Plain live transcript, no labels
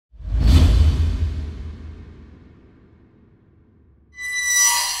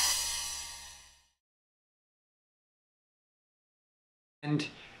And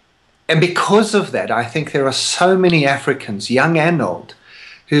because of that, I think there are so many Africans, young and old,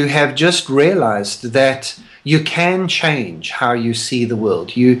 who have just realized that you can change how you see the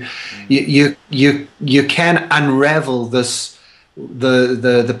world. You can unravel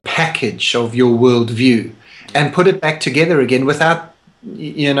the package of your worldview and put it back together again without,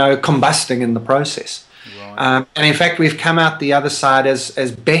 combusting in the process. Right. And in fact, we've come out the other side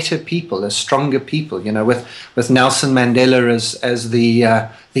as better people, as stronger people. With Nelson Mandela as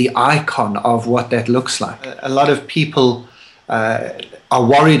the icon of what that looks like. A lot of people are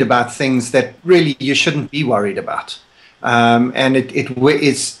worried about things that really you shouldn't be worried about. And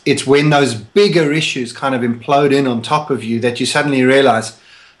it's when those bigger issues kind of implode in on top of you that you suddenly realize,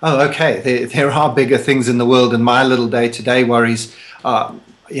 oh, okay, there are bigger things in the world, and my little day-to-day worries are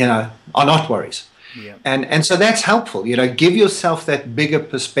not worries. Yeah. And so that's helpful. Give yourself that bigger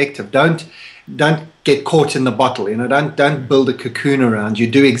perspective. Don't get caught in the bottle. Don't build a cocoon around you.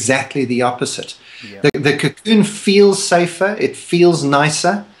 Do exactly the opposite. Yeah. The cocoon feels safer. It feels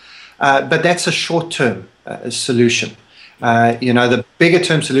nicer, but that's a short-term solution. The bigger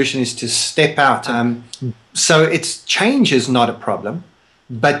term solution is to step out. So change is not a problem,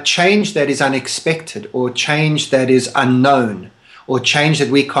 but change that is unexpected, or change that is unknown, or change that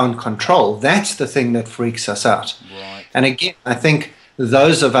we can't control, that's the thing that freaks us out. Right. And again, I think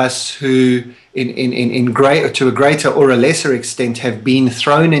those of us who, to a greater or a lesser extent, have been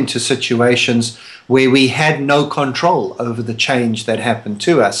thrown into situations where we had no control over the change that happened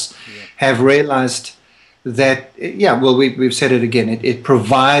to us, have realized that, we've said it again, it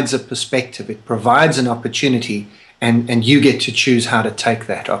provides a perspective, it provides an opportunity, and you get to choose how to take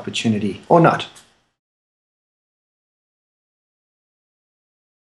that opportunity or not.